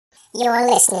You're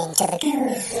listening to the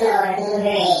Goof Norton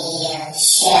Radio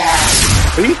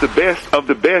Show. He's the best of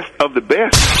the best of the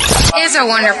best. He has a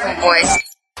wonderful voice.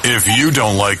 If you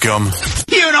don't like him,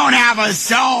 you don't have a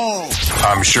soul.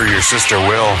 I'm sure your sister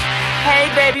will.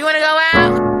 Hey, baby, you want to go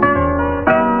out?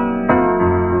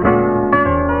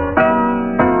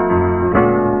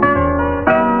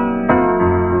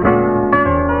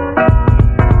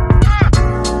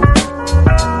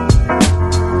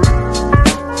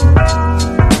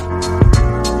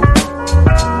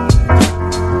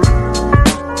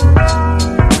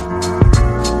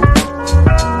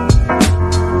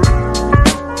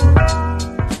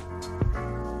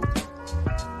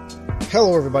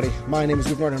 Hello everybody, my name is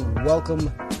Goof Norton and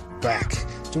welcome back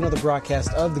to another broadcast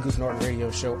of the Goof Norton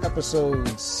Radio Show, episode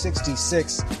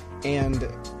 66, and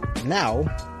now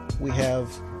we have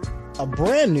a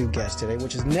brand new guest today,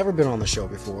 which has never been on the show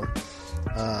before,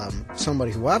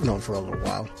 somebody who I've known for a little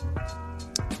while,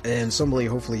 and somebody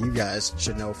hopefully you guys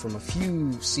should know from a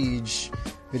few Siege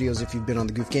videos. If you've been on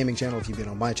the Goof Gaming channel, if you've been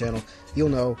on my channel, you'll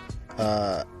know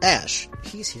Ash.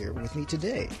 He's here with me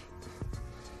today.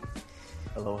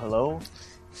 Hello, hello.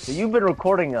 So you've been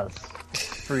recording us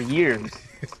for years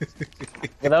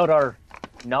without our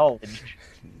knowledge.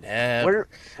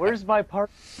 Where's my part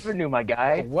of revenue, my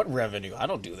guy? What revenue? I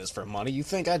don't do this for money. You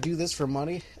think I do this for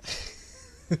money?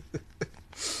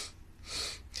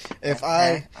 If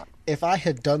I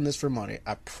had done this for money,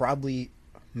 I probably,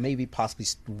 maybe, possibly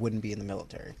wouldn't be in the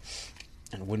military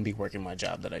and wouldn't be working my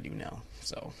job that I do now.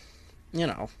 So, you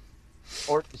know.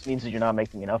 Or it just means that you're not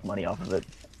making enough money off of it.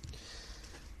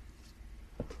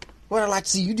 Well, I'd like to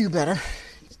see you do better,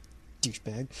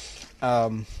 douchebag.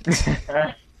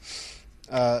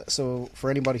 So, for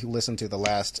anybody who listened to the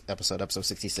last episode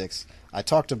 66, I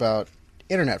talked about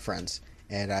internet friends,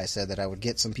 and I said that I would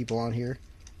get some people on here,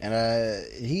 and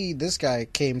this guy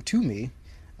came to me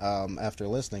after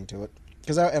listening to it,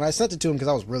 and I sent it to him because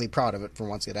I was really proud of it. For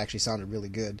once, it actually sounded really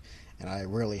good, and I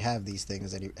rarely have these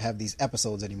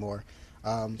episodes anymore.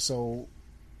 So,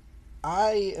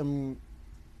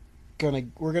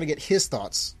 we're gonna get his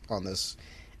thoughts on this,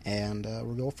 and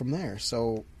we'll go from there.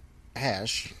 So,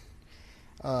 Ash,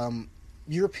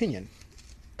 your opinion,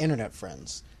 internet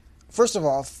friends. First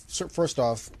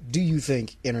off, do you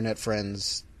think internet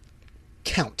friends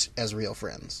count as real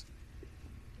friends?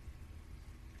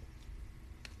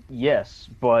 Yes,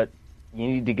 but you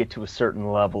need to get to a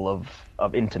certain level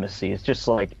of intimacy. It's just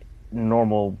like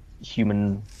normal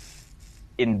human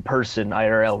in-person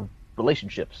IRL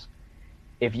relationships.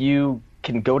 If you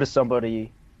can go to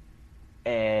somebody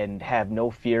and have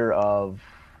no fear of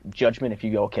judgment, if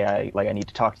you go, okay, I need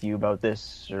to talk to you about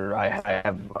this, or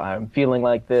I'm feeling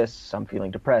like this, I'm feeling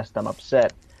depressed, I'm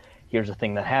upset, here's a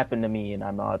thing that happened to me and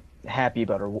I'm not happy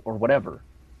about it, or whatever.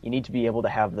 You need to be able to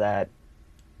have that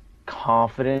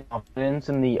confidence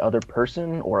in the other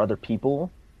person or other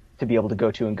people to be able to go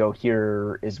to and go,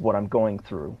 here is what I'm going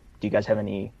through. Do you guys have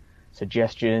any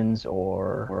suggestions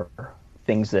or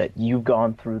things that you've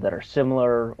gone through that are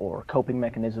similar, or coping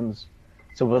mechanisms?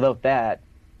 So without that,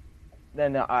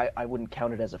 then I wouldn't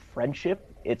count it as a friendship.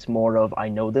 It's more of, I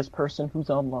know this person who's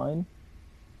online.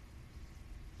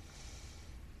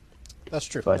 That's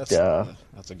true. But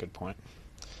that's a good point.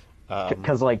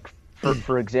 Because,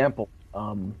 for example,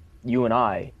 you and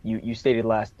I, you stated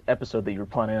last episode that you were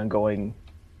planning on going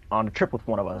on a trip with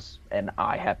one of us, and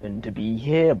I happened to be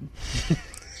him.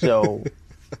 So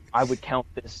I would count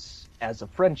this as a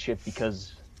friendship,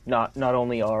 because not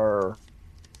only are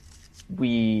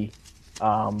we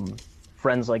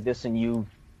friends like this, and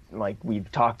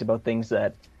we've talked about things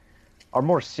that are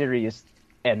more serious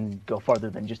and go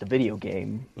farther than just a video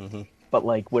game, but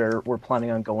we're planning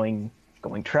on going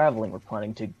traveling. We're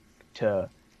planning to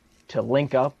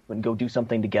link up and go do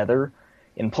something together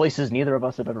in places neither of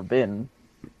us have ever been.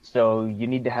 So you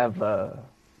need to have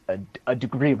a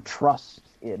degree of trust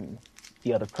in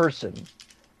the other person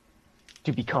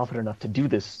to be confident enough to do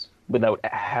this without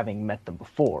having met them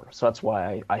before. So that's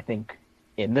why I think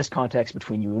in this context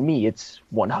between you and me, it's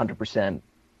 100%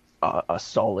 a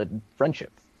solid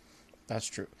friendship. That's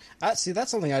true. See, that's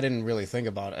something I didn't really think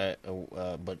about,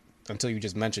 but until you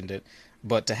just mentioned it.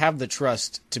 But to have the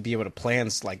trust to be able to plan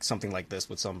something like this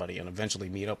with somebody and eventually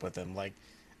meet up with them,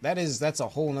 that's a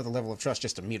whole other level of trust,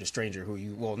 just to meet a stranger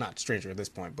not stranger at this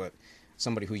point, but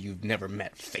somebody who you've never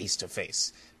met face to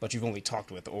face, but you've only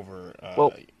talked with over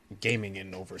gaming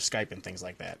and over Skype and things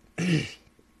like that.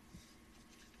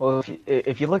 Well,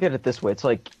 if you look at it this way, it's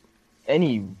like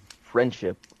any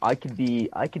friendship. I could be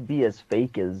as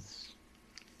fake as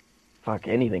fuck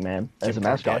anything, man. As a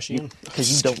mascot,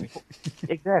 because you don't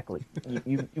exactly.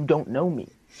 You don't know me.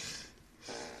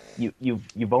 you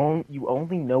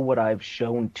only know what I've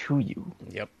shown to you.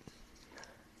 Yep.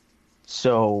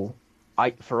 So,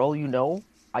 for all you know,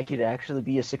 I could actually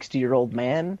be a 60-year-old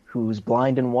man who's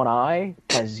blind in one eye,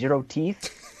 has 0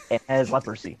 teeth, and has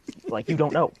leprosy. Like, you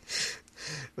don't know.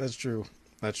 That's true.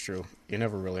 That's true. You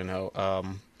never really know.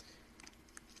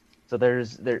 So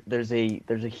there's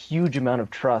a huge amount of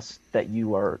trust that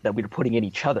we're putting in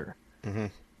each other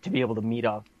to be able to meet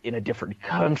up in a different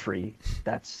country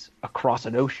that's across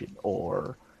an ocean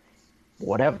or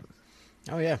whatever.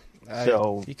 Oh yeah.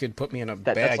 So you could put me in a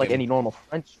that's bag. like and any normal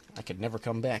friendship. I could never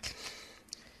come back.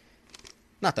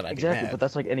 Not that I'd be Exactly, mad. but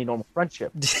that's like any normal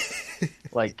friendship.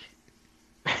 Like,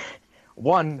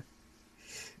 one,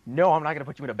 no, I'm not gonna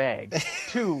put you in a bag.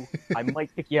 Two, I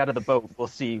might kick you out of the boat. We'll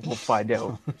see. We'll find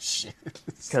out. Oh, shit.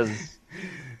 Because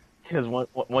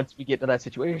once we get to that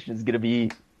situation,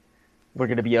 we're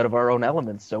gonna be out of our own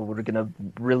elements. So we're gonna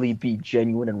really be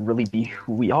genuine and really be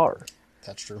who we are.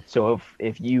 That's true. So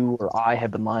if you or I have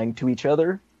been lying to each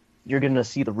other, you're gonna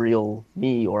see the real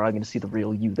me, or I'm gonna see the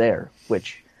real you there.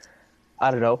 Which, I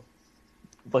don't know.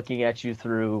 Looking at you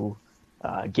through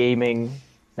gaming,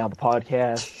 now the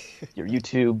podcast, your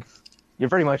YouTube, you're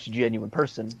very much a genuine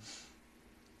person.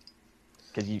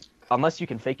 Because unless you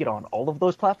can fake it on all of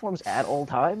those platforms at all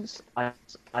times, I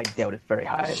doubt it very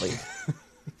highly.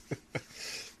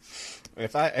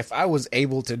 If I was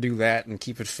able to do that and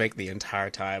keep it fake the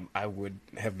entire time, I would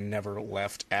have never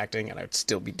left acting, and I'd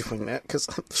still be doing that because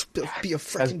I'd be a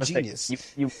freaking genius.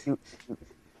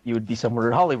 You would be somewhere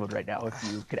in Hollywood right now if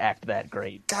you could act that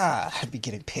great. God, I'd be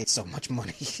getting paid so much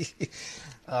money.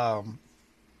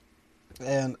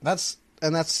 And that's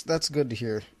good to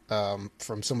hear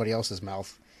from somebody else's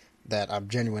mouth that I'm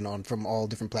genuine on from all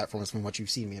different platforms from what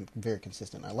you've seen me. I'm very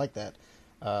consistent. I like that.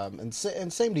 And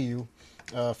same to you,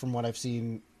 from what I've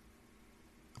seen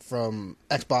from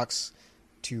Xbox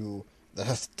to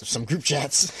some group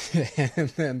chats, and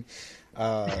then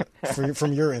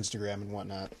from your Instagram and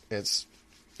whatnot. It's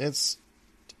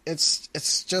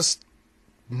just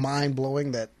mind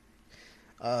blowing that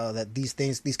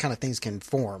these kind of things can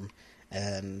form,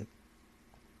 and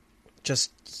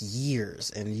just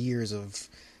years and years of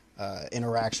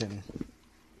interaction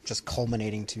just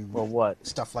culminating to what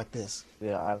stuff like this.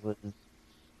 Yeah, I was.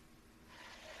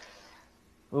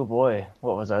 Oh boy,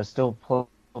 what was I still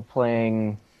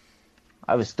playing?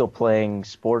 I was still playing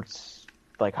sports,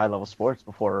 like high level sports,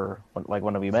 before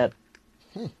when we met.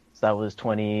 So that was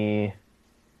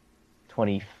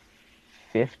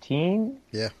 2015.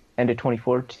 Yeah. End of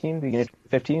 2014, beginning of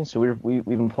 2015. So we've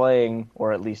been playing,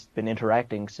 or at least been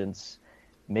interacting since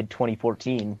mid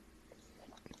 2014.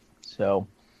 So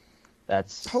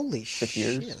that's holy 6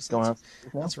 years shit, going on.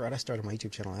 That's right. I started my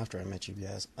YouTube channel after I met you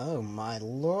guys. Oh my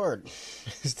lord,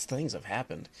 things have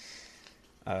happened.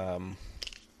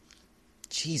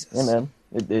 Jesus. Yeah, man.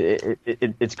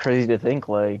 It's crazy to think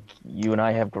like you and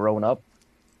I have grown up.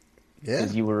 Yeah.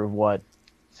 Because you were what,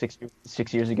 6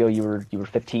 years ago? You were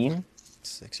 15.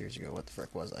 6 years ago, what the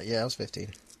frick was I? Yeah, I was 15.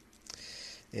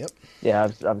 Yep. Yeah,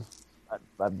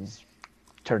 I was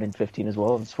turning 15 as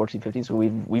well. It's 14, 15. So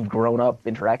we've grown up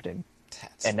interacting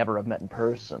and never have met in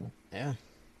person. Yeah,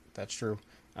 that's true.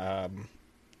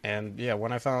 And yeah,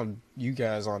 when I found you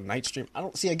guys on Nightstream, I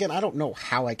don't know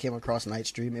how I came across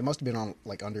Nightstream. It must have been on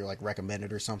under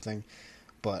recommended or something.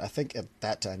 But I think at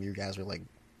that time you guys were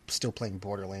still playing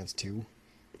Borderlands 2.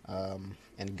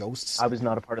 And Ghosts. I was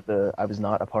not a part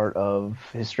of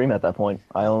his stream at that point.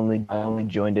 I only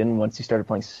joined in once he started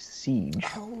playing Siege.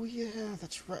 Oh yeah,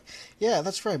 that's right. Yeah,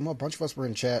 that's right. Well, a bunch of us were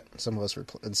in chat. Some of us were,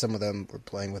 and some of them were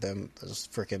playing with him. There's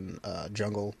freaking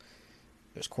Jungle.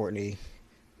 There's Courtney.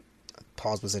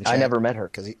 Pause was in chat. I never met her.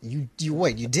 Because you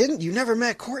wait, you didn't? You never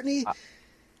met Courtney?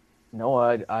 No,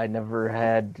 I never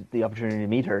had the opportunity to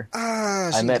meet her.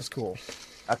 She was cool.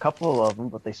 A couple of them,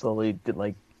 but they slowly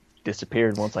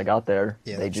disappeared once I got there.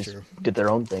 Yeah, they that's just true. did their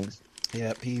own things.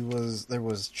 Yep, there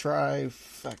was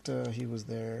Trifecta, he was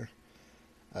there.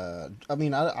 I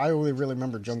only really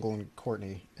remember Jungle and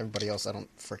Courtney. Everybody else I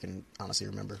don't freaking honestly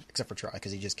remember, except for Try,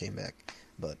 because he just came back.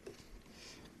 But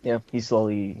yeah, he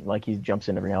slowly, he jumps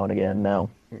in every now and again now.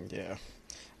 Yeah.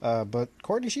 But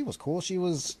Courtney, she was cool. She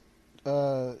was,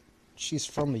 she's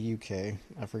from the UK.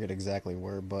 I forget exactly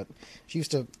where, but she used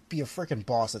to be a freaking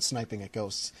boss at sniping at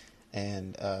Ghosts.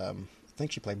 And I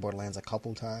think she played Borderlands a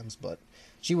couple times, but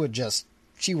she would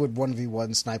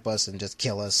 1v1 snipe us and just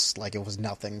kill us like it was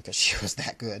nothing because she was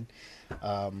that good.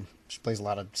 She plays a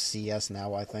lot of CS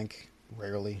now, I think.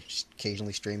 Rarely, she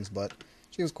occasionally streams, but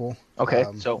she was cool. Okay,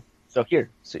 so here.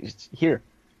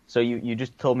 So you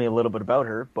just told me a little bit about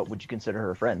her, but would you consider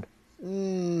her a friend?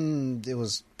 It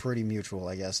was pretty mutual,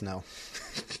 I guess. No.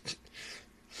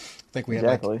 think we had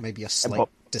Exactly. like maybe a slight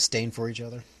but- disdain for each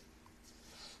other.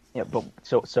 Yeah, but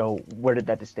so where did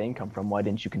that disdain come from? Why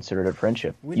didn't you consider it a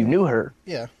friendship? We You didn't- knew her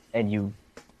Yeah. and you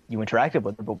interacted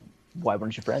with her, but why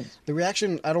weren't you friends? The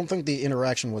reaction, I don't think the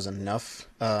interaction was enough.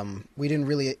 We didn't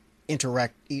really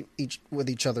interact with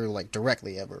each other like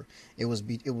directly ever. It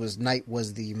was Knight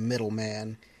was the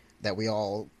middleman that we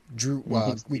all drew.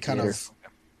 We kind of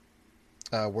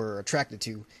were attracted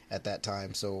to at that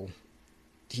time. So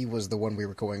he was the one we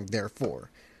were going there for.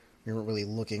 We weren't really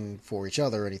looking for each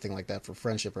other or anything like that for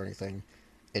friendship or anything.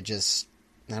 It just,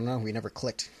 I don't know, we never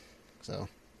clicked. So.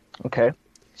 Okay,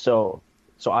 so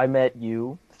I met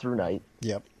you through Night.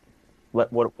 Yep.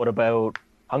 What about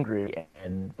Hungry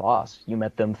and Boss? You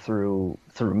met them through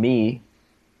me.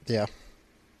 Yeah.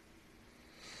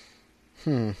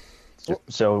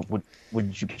 So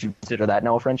would you consider that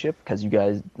now a friendship? Because you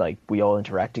guys, like, we all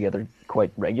interact together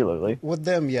quite regularly. With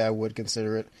them, yeah, I would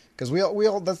consider it because we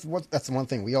all that's the one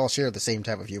thing we all share the same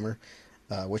type of humor,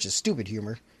 which is stupid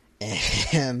humor,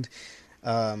 and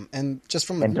just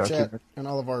from the And group dark chat humor. and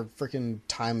all of our freaking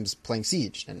times playing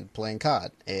Siege and playing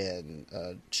COD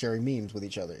and sharing memes with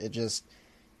each other, it just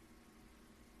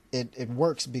it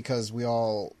works because we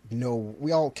all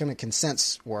kind of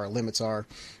consense where our limits are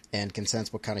and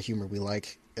consense what kind of humor we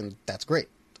like, and that's great.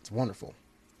 It's wonderful.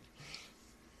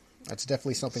 That's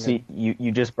definitely something. See,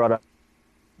 you just brought up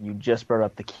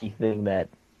the key thing that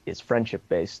is friendship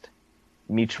based,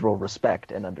 mutual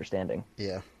respect and understanding.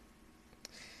 Yeah.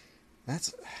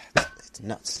 It's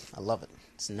nuts. I love it.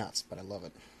 It's nuts, but I love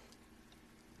it.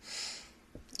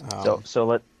 So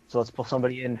let's pull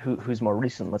somebody in who's more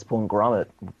recent. Let's pull in Gromit.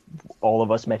 All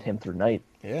of us met him through Night.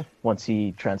 Yeah. Once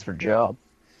he transferred job.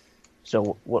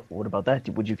 So what about that?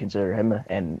 Would you consider him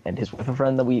and his wife a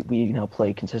friend that we now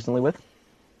play consistently with?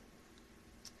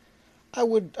 I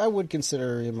would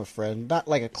consider him a friend, not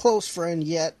like a close friend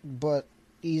yet, but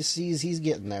he's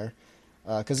getting there.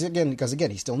 Because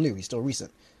again, he's still new, he's still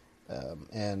recent,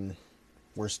 and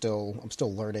I'm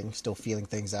still learning, still feeling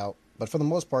things out. But for the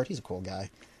most part, he's a cool guy.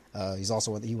 He was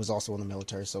also in the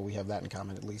military, so we have that in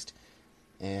common at least.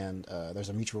 And there's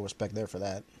a mutual respect there for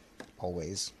that,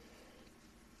 always.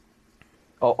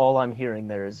 All I'm hearing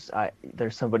there is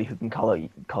there's somebody who can call you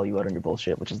out on your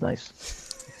bullshit, which is nice.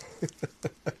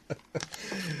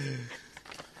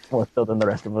 More so than the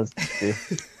rest of us do.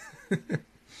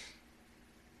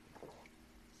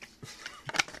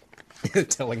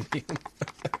 Telling me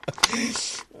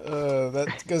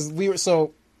that because we were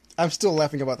so. I'm still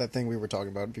laughing about that thing we were talking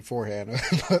about beforehand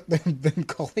about them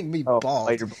calling me bald.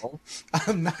 Bite your ball?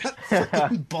 I'm not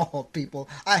freaking bald, people.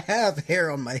 I have hair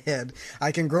on my head.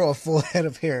 I can grow a full head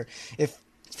of hair. If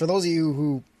for those of you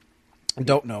who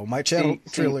don't know, my channel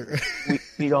trailer.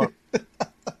 We don't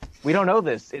know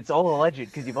this. It's all alleged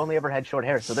because you've only ever had short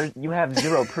hair, so you have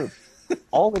zero proof.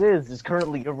 All it is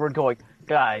currently your word going,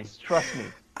 guys, trust me.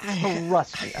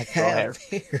 Trust me, I grow hair.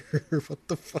 What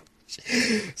the fuck?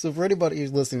 So for anybody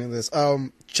who's listening to this,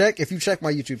 if you check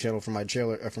my YouTube channel for my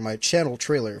channel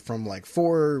trailer from like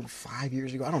 4 or 5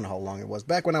 years ago, I don't know how long it was,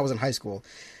 back when I was in high school,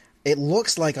 it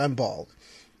looks like I'm bald.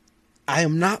 I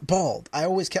am not bald. I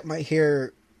always kept my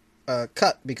hair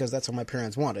cut because that's how my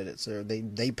parents wanted it. So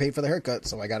they paid for the haircut,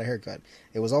 so I got a haircut.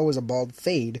 It was always a bald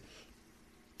fade.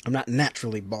 I'm not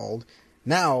naturally bald.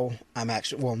 Now I'm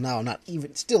actually even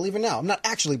now I'm not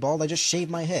actually bald. I just shaved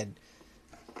my head.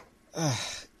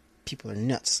 People are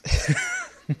nuts.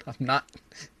 I'm not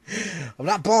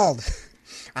bald.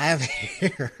 I have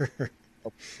hair.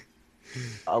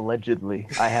 Allegedly,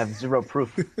 I have zero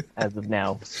proof as of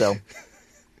now. So,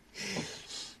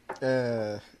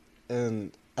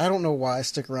 and I don't know why I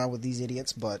stick around with these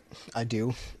idiots, but I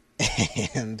do,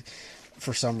 and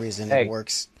for some reason it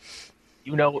works.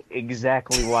 You know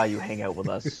exactly why you hang out with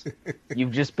us.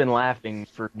 You've just been laughing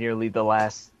for nearly the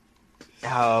last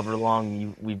however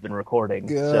long we've been recording.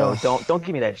 So don't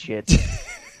give me that shit.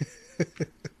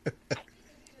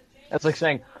 That's like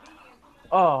saying,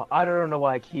 "Oh, I don't know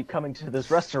why I keep coming to this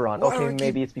restaurant." Okay,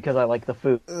 maybe it's because I like the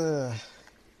food. I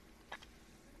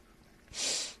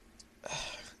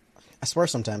swear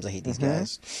sometimes I hate these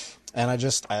guys. And I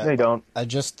just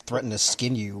threatened to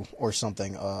skin you or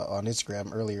something on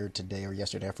Instagram earlier today or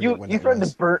yesterday. I forget when you that threatened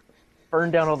was. to burn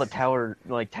down all the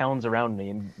towns around me,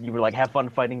 and you were like, "Have fun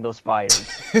fighting those fires."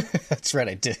 That's right,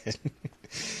 I did.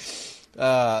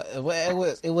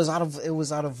 It was out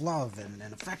of love and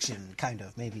affection, kind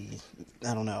of, maybe.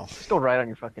 I don't know. Still right on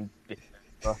your fucking dick.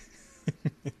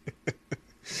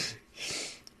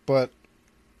 But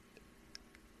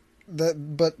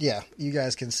yeah, you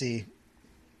guys can see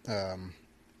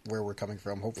where we're coming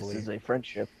from. Hopefully, This is a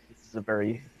friendship. This is a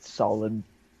very solid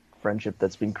friendship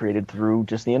that's been created through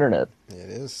just the internet. It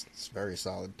is. It's very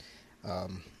solid.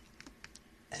 And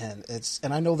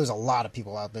I know there's a lot of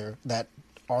people out there that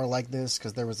are like this,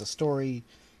 because there was a story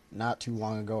not too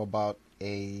long ago about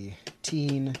a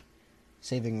teen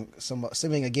saving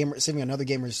another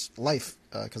gamer's life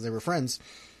because they were friends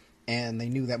and they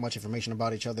knew that much information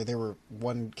about each other.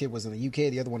 One kid was in the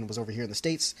UK, the other one was over here in the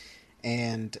States,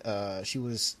 and she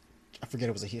was, I forget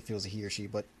if it was a he or she,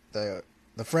 but the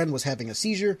friend was having a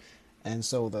seizure, and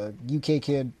so the UK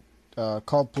kid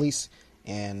called police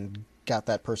and got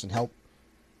that person help.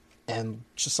 And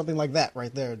just something like that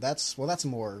right there, that's a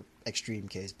more extreme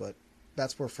case, but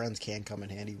that's where friends can come in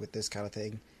handy with this kind of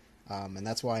thing. And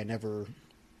that's why I never,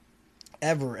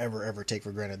 ever take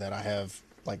for granted that I have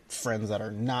like friends that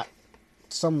are not,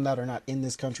 some that are not in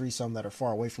this country, some that are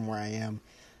far away from where I am.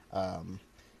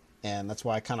 And that's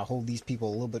why I kind of hold these people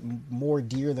a little bit more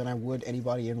dear than I would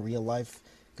anybody in real life.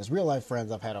 Because real life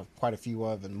friends I've had quite a few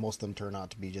of, and most of them turn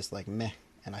out to be just like meh.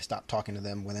 And I stopped talking to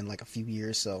them within like a few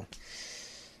years, so...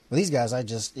 But these guys,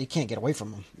 you can't get away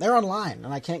from them. They're online,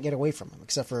 and I can't get away from them,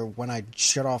 except for when I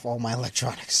shut off all my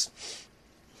electronics.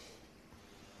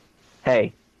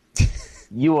 Hey,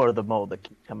 you are the mole that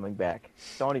keeps coming back.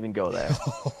 Don't even go there.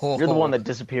 You're the one that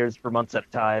disappears for months at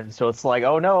a time, so it's like,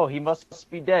 oh no, he must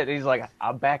be dead. And he's like,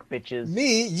 I'm back, bitches.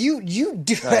 Me? You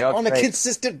do that on a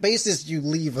consistent basis. You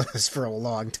leave us for a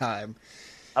long time.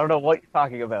 I don't know what you're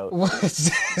talking about. What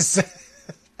is this?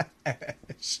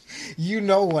 You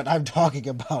know what I'm talking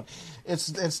about.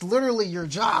 It's literally your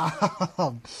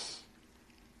job.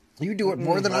 You do it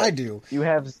more than I do. You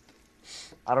have...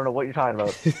 I don't know what you're talking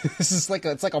about. This is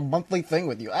it's like a monthly thing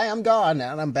with you. Hey, I'm gone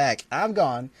and I'm back. I'm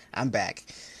gone. I'm back.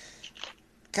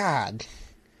 God.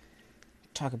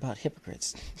 Talk about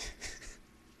hypocrites.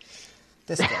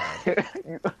 This guy.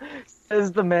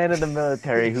 Says the man in the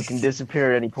military who can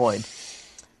disappear at any point.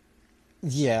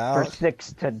 Yeah. For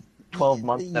 6 to 12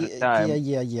 months at a time.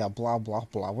 Yeah, blah, blah,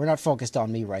 blah. We're not focused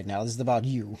on me right now. This is about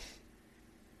you.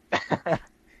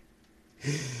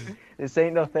 This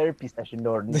ain't no therapy session,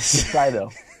 Norton. Try,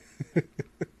 though.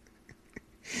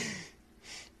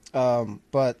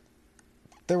 But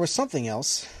there was something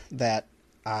else that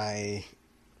I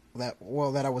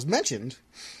was mentioned,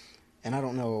 and I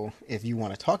don't know if you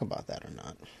want to talk about that or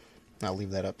not. I'll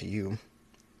leave that up to you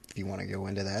if you want to go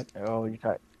into that. Oh,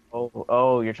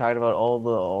 you're talking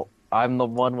about I'm the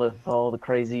one with all the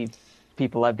crazy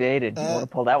people I've dated. You want to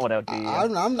pull that one out, do you?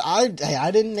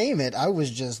 I didn't name it. I was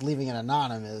just leaving it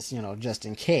anonymous, just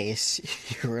in case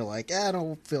you were like, I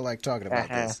don't feel like talking about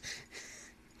this.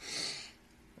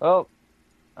 Well,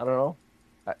 I don't know.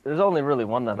 There's only really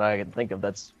one that I can think of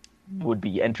would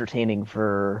be entertaining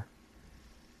for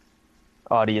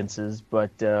audiences,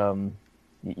 but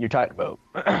you're talking about...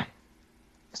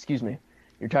 excuse me.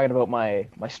 You're talking about my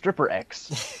stripper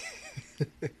ex,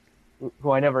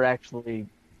 who I never actually...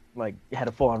 had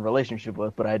a full-on relationship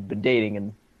with, but I'd been dating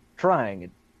and trying.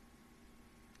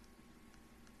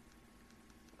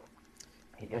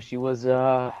 Yeah, she was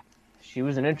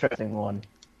an interesting one.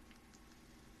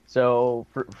 So,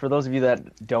 for those of you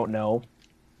that don't know,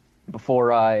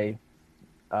 before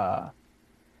ever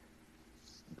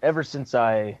since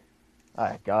I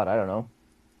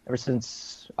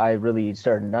really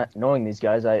started not knowing these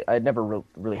guys, I'd never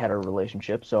really had a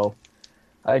relationship, so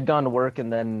I had gone to work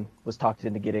and then was talked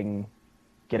into getting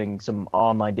some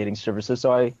online dating services.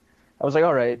 So I was like,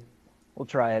 all right, we'll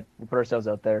try it. We'll put ourselves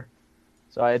out there.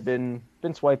 So I had been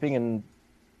swiping and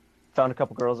found a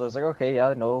couple girls. I was like, okay,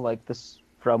 yeah, no, this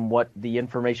from what the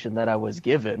information that I was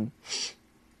given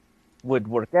would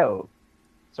work out.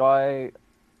 So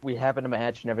we happened to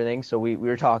match and everything. So we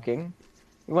were talking.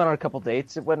 We went on a couple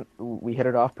dates. We hit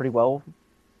it off pretty well.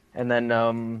 And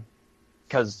then,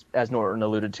 because, as Norton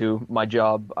alluded to, my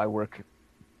job, I work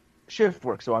shift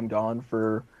work, so I'm gone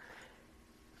for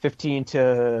 15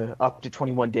 to up to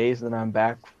 21 days, and then I'm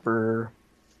back for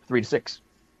 3 to 6.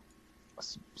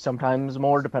 Sometimes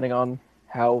more, depending on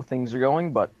how things are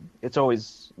going, but it's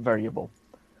always variable.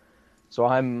 So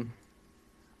I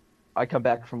come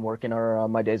back from work in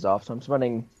my days off, so I'm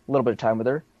spending a little bit of time with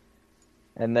her.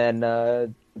 And then I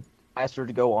asked her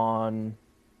to go on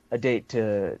a date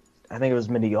to... I think it was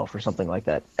mini golf or something like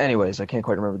that. Anyways, I can't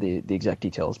quite remember the exact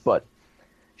details, but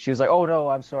she was like, oh no,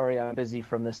 I'm sorry, I'm busy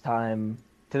from this time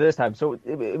to this time. So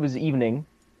it was evening.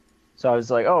 So I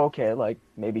was like, oh, okay,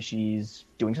 maybe she's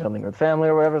doing something with family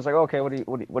or whatever. I was like, okay, what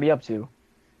are you up to?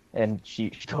 And she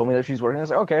told me that she's working. I was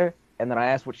like, okay. And then I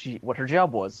asked what her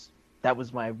job was. That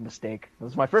was my mistake. That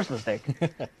was my first mistake.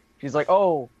 She's like,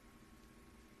 oh,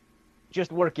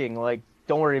 just working,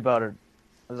 don't worry about it.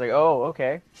 I was like, oh,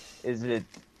 okay. Is it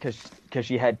because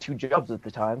she had two jobs at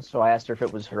the time. So I asked her if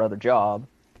it was her other job,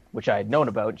 which I had known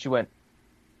about. And she went,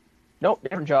 "Nope,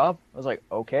 different job." I was like,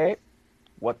 "Okay,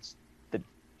 what's the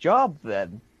job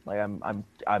then?" Like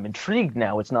I'm intrigued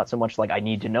now. It's not so much like I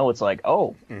need to know. It's like,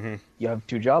 oh, you have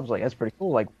two jobs. Like that's pretty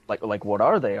cool. Like what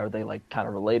are they? Are they like kind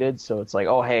of related? So it's like,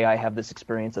 oh, hey, I have this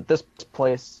experience at this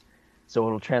place, so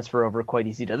it'll transfer over quite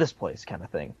easy to this place, kind of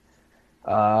thing.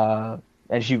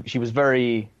 And she was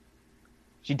very.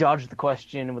 She dodged the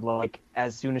question and would, like,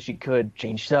 as soon as she could,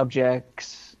 change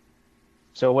subjects.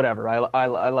 So whatever, I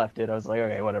left it. I was like,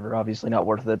 okay, whatever. Obviously not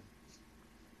worth it.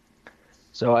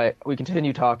 So we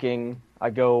continue talking.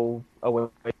 I go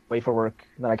away for work,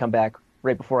 and then I come back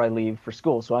right before I leave for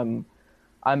school. So I'm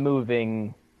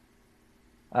moving,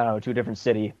 I don't know, to a different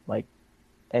city, like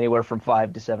anywhere from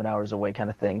 5 to 7 hours away, kind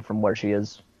of thing, from where she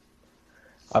is.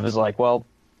 I was like, well,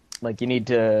 like, you need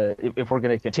to, if we're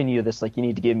going to continue this, like, you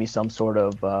need to give me some sort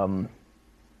of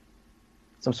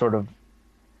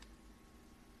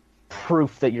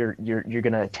proof that you're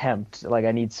going to attempt. Like,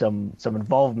 I need some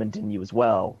involvement in you as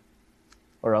well,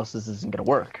 or else this isn't going to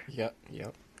work. Yep.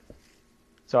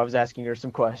 So I was asking her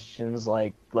some questions,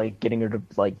 like getting her to,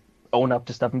 like, own up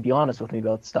to stuff and be honest with me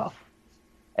about stuff.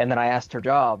 And then I asked her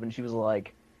job, and she was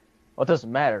like, well, it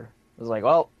doesn't matter. I was like,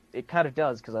 well, it kind of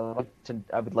does, because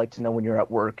I would like to know when you're at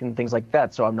work and things like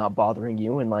that, so I'm not bothering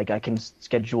you, and, like, I can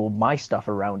schedule my stuff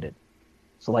around it.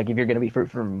 So, like, if you're going to be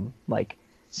from like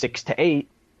 6 to 8,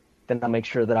 then I'll make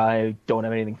sure that I don't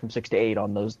have anything from 6 to 8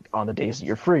 on the days that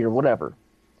you're free or whatever.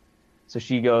 So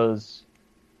she goes,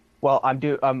 well,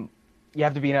 you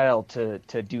have to be an adult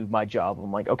to do my job.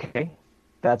 I'm like, okay,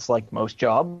 that's like most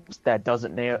jobs. That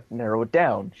doesn't narrow it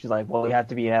down. She's like, well, you have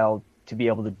to be an adult to be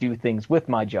able to do things with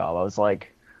my job. I was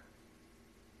like,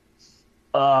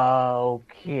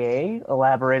 okay,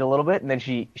 elaborate a little bit. And then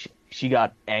she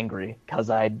got angry because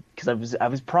I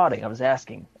was prodding, I was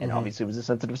asking, and obviously it was a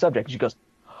sensitive subject. She goes,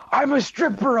 I'm a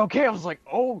stripper, okay? I was like,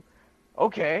 oh,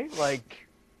 okay. Like,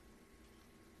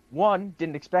 one,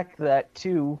 didn't expect that.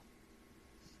 Two,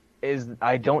 is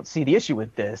I don't see the issue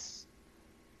with this.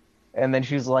 And then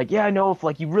she was like, yeah, I know, if,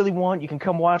 like, you really want, you can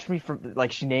come watch me for,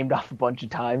 like, she named off a bunch of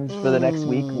times for the next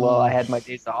week while I had my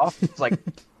days off. It's like,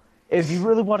 if you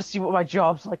really want to see what my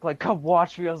job's like come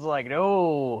watch me. I was like,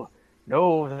 no,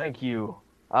 thank you.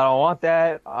 I don't want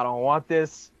that. I don't want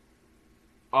this.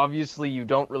 Obviously, you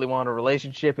don't really want a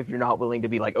relationship if you're not willing to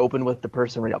be, like, open with the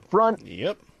person right up front.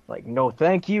 Yep. Like, no,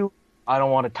 thank you. I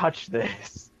don't want to touch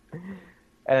this.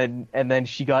 And then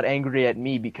she got angry at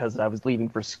me because I was leaving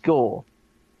for school.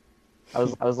 I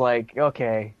was like,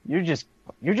 okay, you're just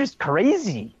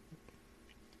crazy.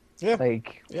 Yeah.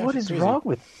 Like, yeah, what is crazy. wrong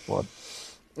with you?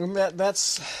 And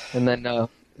that's And then,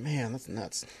 man, that's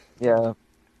nuts. yeah,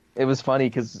 it was funny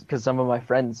because some of my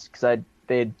friends, because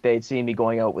they'd seen me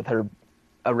going out with her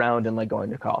around and, like, going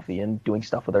to coffee and doing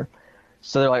stuff with her.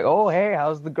 So they're like, oh, hey,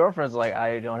 how's the girlfriend? I was like,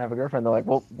 I don't have a girlfriend. They're like,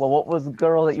 well, what was the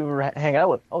girl that you were hanging out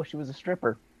with? Oh, she was a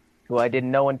stripper, who I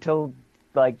didn't know until,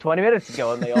 like, 20 minutes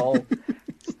ago. And they all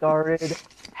started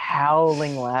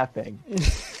howling laughing.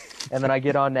 And then I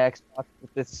get on next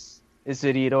with this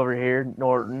idiot over here,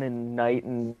 Norton and Knight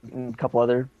and a couple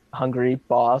other hungry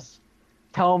boss.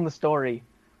 Tell him the story.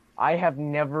 I have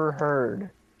never heard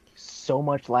so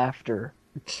much laughter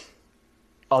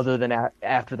other than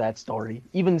after that story.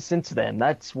 Even since then,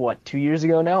 that's what, 2 years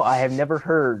ago now? I have never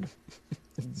heard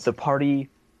the party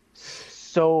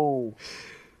so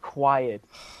quiet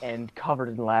and covered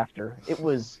in laughter. It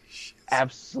was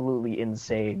absolutely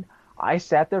insane. I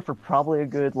sat there for probably a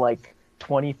good, like,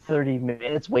 20, 30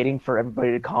 minutes waiting for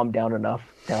everybody to calm down enough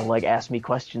to, like, ask me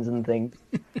questions and things.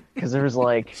 Because there was,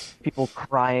 like, people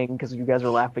crying because you guys were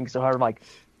laughing so hard. I'm like,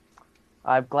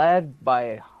 I'm glad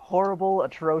my horrible,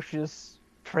 atrocious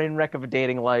train wreck of a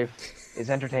dating life is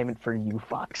entertainment for you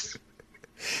fucks.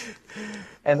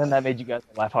 And then that made you guys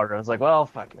laugh harder. I was like, well,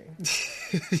 fuck me.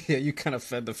 Yeah, you kind of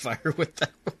fed the fire with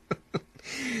that one.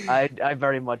 I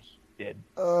very much did.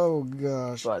 Oh,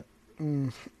 gosh. But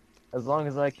as long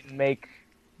as I can make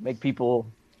people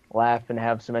laugh and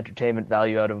have some entertainment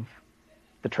value out of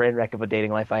the train wreck of a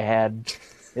dating life I had,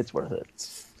 it's worth it.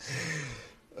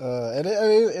 And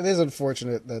it is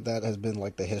unfortunate that has been,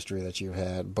 like, the history that you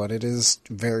had, but it is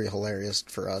very hilarious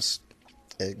for us.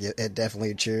 It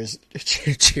definitely cheers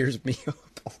me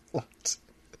up a lot.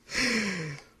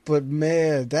 But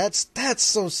man, that's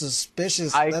so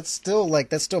suspicious. That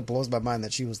still blows my mind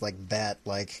that she was like that,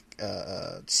 like,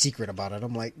 secret about it.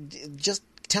 I'm like, just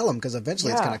tell him, because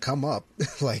eventually it's gonna come up.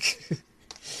 Like,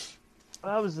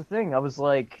 that was the thing. I was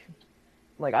like,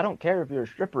 I don't care if you're a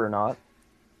stripper or not.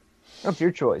 That's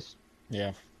your choice.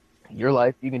 Yeah. Your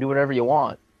life. You can do whatever you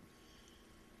want.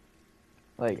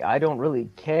 Like, I don't really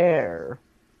care.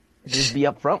 Just be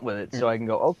upfront with it so I can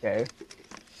go, okay,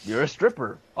 you're a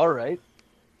stripper. All right.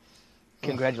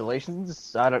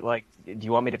 Congratulations. I don't, like, do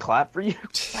you want me to clap for you?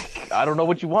 Like, I don't know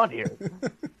what you want here.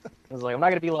 I was like, I'm not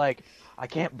going to be like, I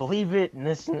can't believe it, and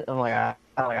this, and I'm like, I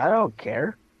don't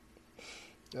care.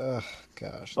 Oh,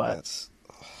 gosh, But- that's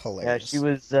Yeah, hilarious. she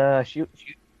was,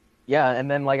 yeah,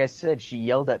 and then, like I said, she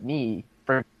yelled at me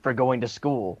for going to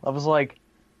school. I was like,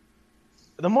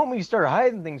 the moment you started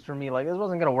hiding things from me, like, this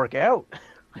wasn't gonna work out.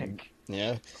 Like,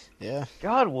 Yeah, yeah.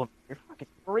 God, woman, you're fucking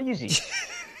crazy.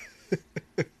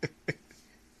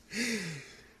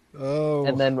 Oh,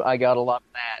 And then I got a lot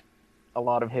of that, a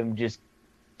lot of him just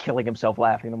killing himself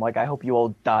laughing. I'm like, I hope you all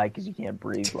die because you can't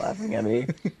breathe laughing at me.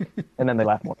 And then they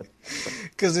laugh more.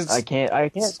 because it's I can't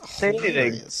say anything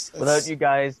hilarious. without It's- you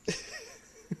guys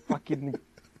fucking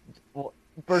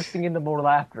bursting into more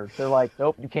laughter. They're like,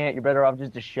 nope, you can't. You're better off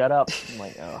just to shut up. I'm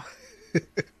like, oh.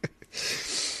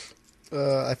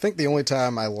 I think the only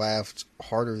time I laughed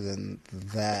harder than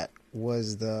that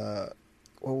was what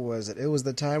was it? It was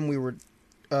the time we were,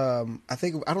 I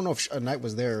don't know if a night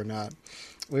was there or not.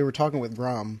 We were talking with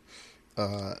Grom,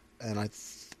 and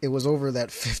it was over that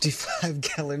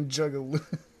 55-gallon jug of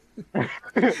lube.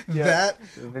 That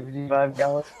 55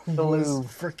 gallons of was lube.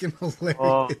 freaking hilarious.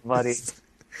 Oh, buddy.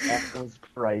 That was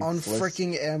priceless. On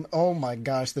freaking oh my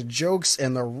gosh, the jokes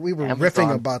and we were Amazon.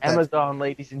 riffing about that. Amazon,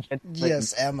 ladies and gentlemen.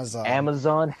 Yes, Amazon.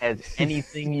 Amazon has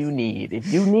anything you need. If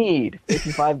you need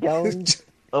 55 gallons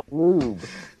of lube,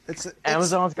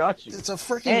 Amazon's got you. It's a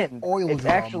freaking And oil it's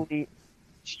drum. actually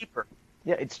cheaper.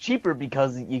 Yeah, it's cheaper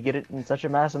because you get it in such a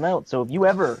mass amount. So if you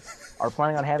ever are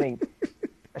planning on having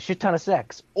a shit ton of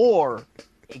sex or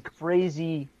a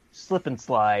crazy slip and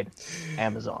slide,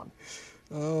 Amazon.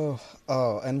 Oh,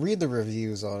 and read the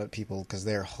reviews on it, people, because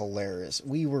they're hilarious.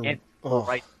 We were It's oh,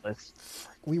 priceless.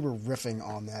 we were riffing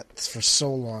on that for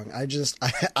so long.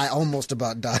 I almost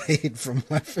about died from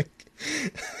laughing.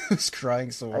 I was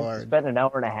crying so I hard. spent an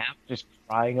hour and a half just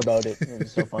crying about it. It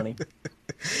was so funny.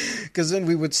 Because then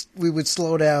we would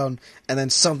slow down, and then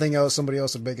somebody else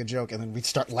would make a joke, and then we'd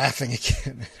start laughing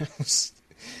again. It was-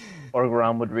 Or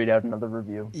Grom would read out another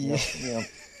review. Yeah. Yep.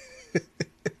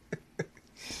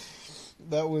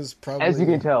 that was probably As you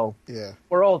can tell, Yeah,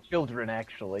 we're all children,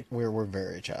 actually. we're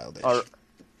very childish.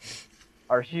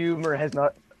 Our humor has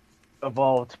not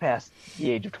evolved past the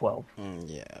age of 12.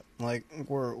 Yeah, like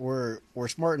we're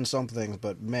smart in some things,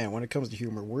 but man, when it comes to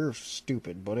humor, we're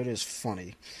stupid. But it is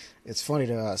funny. It's funny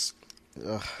to us.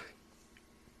 Ugh.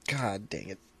 God dang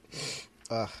it.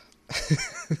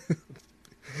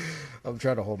 I'm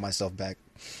trying to hold myself back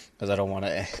because I don't want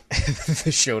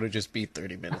the show to just be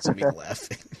 30 minutes of me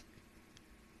laughing.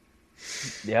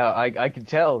 Yeah, I can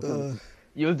tell. 'Cause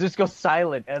you'll just go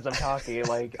silent as I'm talking.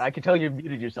 Like, I can tell you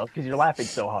muted yourself because you're laughing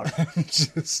so hard.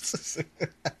 Just,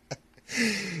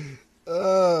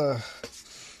 but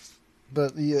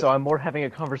yeah. So I'm more having a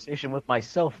conversation with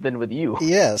myself than with you.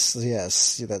 Yes,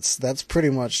 that's pretty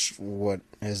much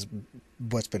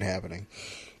what's been happening.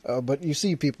 But you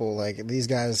see people like these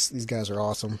guys are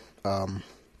awesome.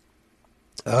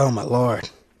 Oh my lord.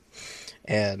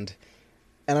 And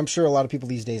I'm sure a lot of people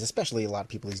these days, especially a lot of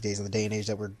people these days in the day and age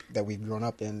that we've grown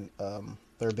up in,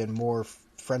 there have been more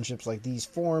friendships like these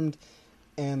formed.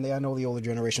 And I know the older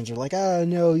generations are like,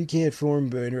 no, you can't form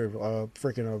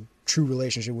freaking a true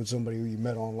relationship with somebody who you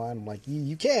met online. I'm like,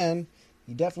 you can.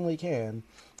 You definitely can.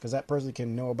 Because that person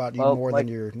can know about you more than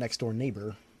your next door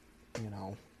neighbor. You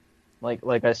know.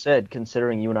 Like I said,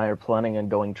 considering you and I are planning on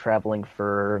going traveling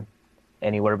for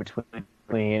anywhere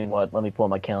between what? Let me pull up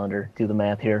my calendar, do the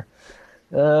math here.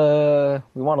 We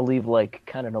want to leave like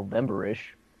kind of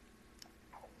November-ish.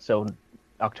 So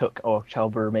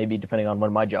October, maybe depending on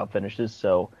when my job finishes.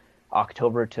 So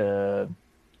October to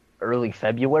early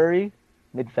February,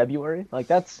 mid-February. Like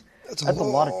that's a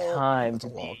lot of time. That's a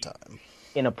long time.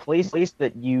 In a place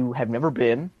that you have never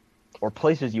been, or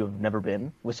places you have never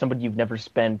been, with somebody you've never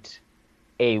spent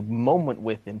a moment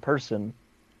with in person,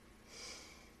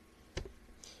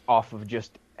 off of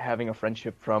just having a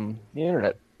friendship from the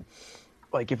internet.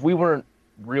 Like, if we weren't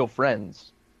real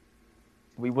friends,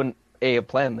 we wouldn't, A, have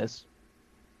planned this,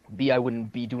 B, I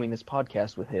wouldn't be doing this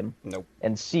podcast with him, Nope.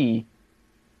 and C,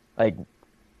 like,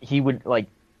 we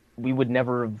would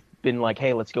never have been like,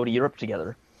 hey, let's go to Europe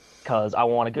together, because I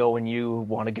want to go and you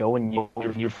want to go and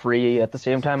you're free at the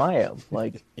same time I am.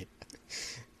 Like,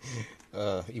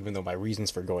 Even though my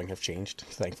reasons for going have changed,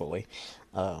 thankfully.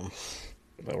 But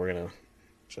we're gonna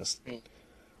just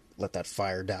let that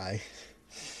fire die.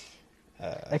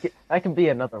 I can be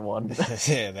another one.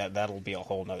 Yeah, that'll be a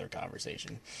whole nother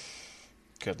conversation.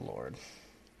 Good lord.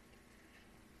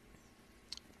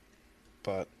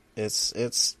 but it's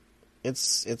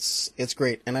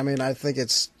great. And I mean, I think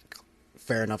it's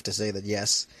fair enough to say that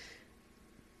yes,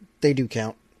 they do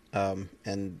count,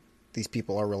 and these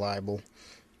people are reliable.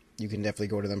 You can definitely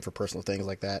go to them for personal things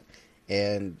like that.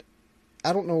 And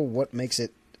I don't know what makes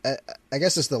it. I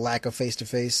guess it's the lack of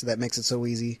face-to-face that makes it so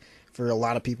easy for a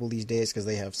lot of people these days, because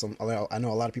they have some. I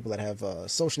know a lot of people that have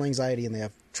social anxiety and they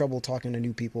have trouble talking to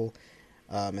new people.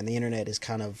 And the internet is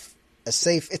kind of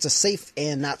it's a safe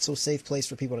and not so safe place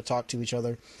for people to talk to each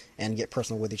other and get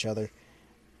personal with each other.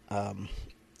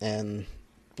 And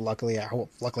luckily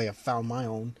I found my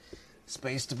own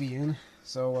space to be in.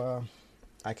 So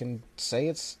I can say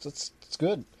it's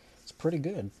good. It's pretty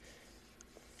good.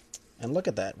 And look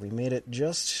at that. We made it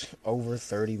just over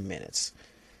 30 minutes.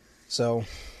 So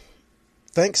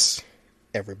thanks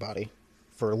everybody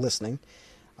for listening.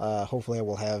 Hopefully I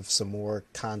will have some more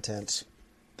content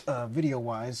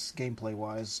video-wise,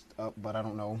 gameplay-wise, but I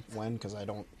don't know when, because I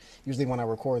don't... Usually when I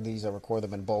record these, I record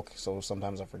them in bulk, so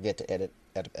sometimes I forget to edit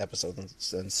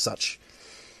episodes and such.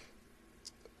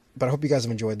 But I hope you guys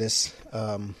have enjoyed this.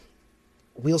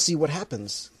 We'll see what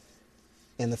happens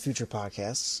in the future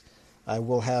podcasts.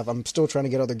 I'm still trying to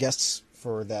get other guests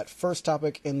for that first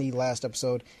topic in the last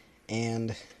episode,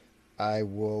 and I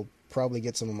will probably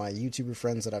get some of my YouTuber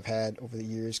friends that I've had over the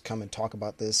years come and talk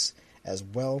about this as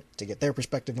well, to get their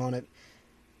perspective on it.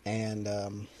 And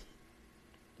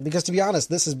because to be honest,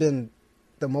 this has been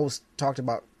the most talked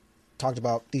about.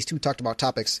 These two talked about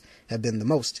topics have been the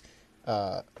most,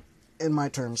 in my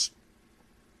terms,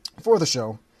 for the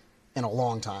show in a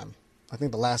long time. I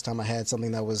think the last time I had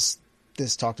something that was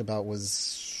this talked about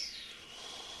was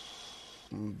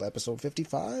episode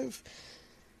 55,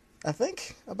 I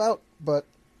think, about. But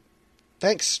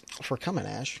thanks for coming,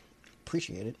 Ash.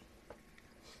 Appreciate it.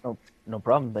 Oh, no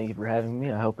problem. Thank you for having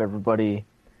me. I hope everybody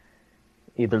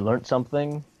either learned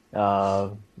something,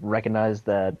 recognized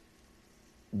that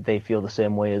they feel the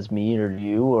same way as me or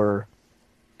you, or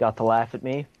got to laugh at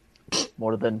me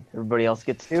more than everybody else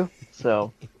gets to.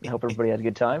 So I hope everybody had a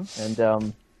good time,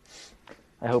 and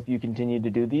I hope you continue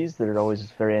to do these. They're always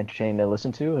very entertaining to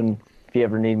listen to, and if you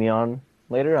ever need me on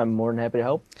later, I'm more than happy to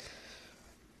help.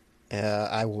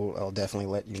 I'll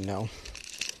definitely let you know.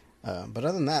 But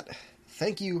other than that,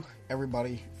 thank you,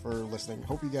 everybody, for listening.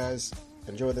 Hope you guys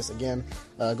enjoy this again.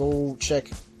 Go check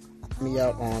me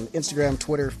out on Instagram,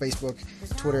 Twitter, Facebook.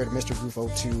 Twitter at Mr.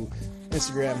 Goofo2,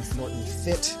 Instagram Norton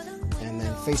Fit, and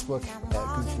then Facebook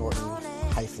at Goof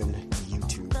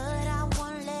Norton-YouTube.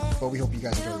 But we hope you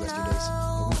guys enjoy the rest of your days,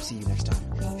 and we'll see you next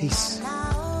time. Peace.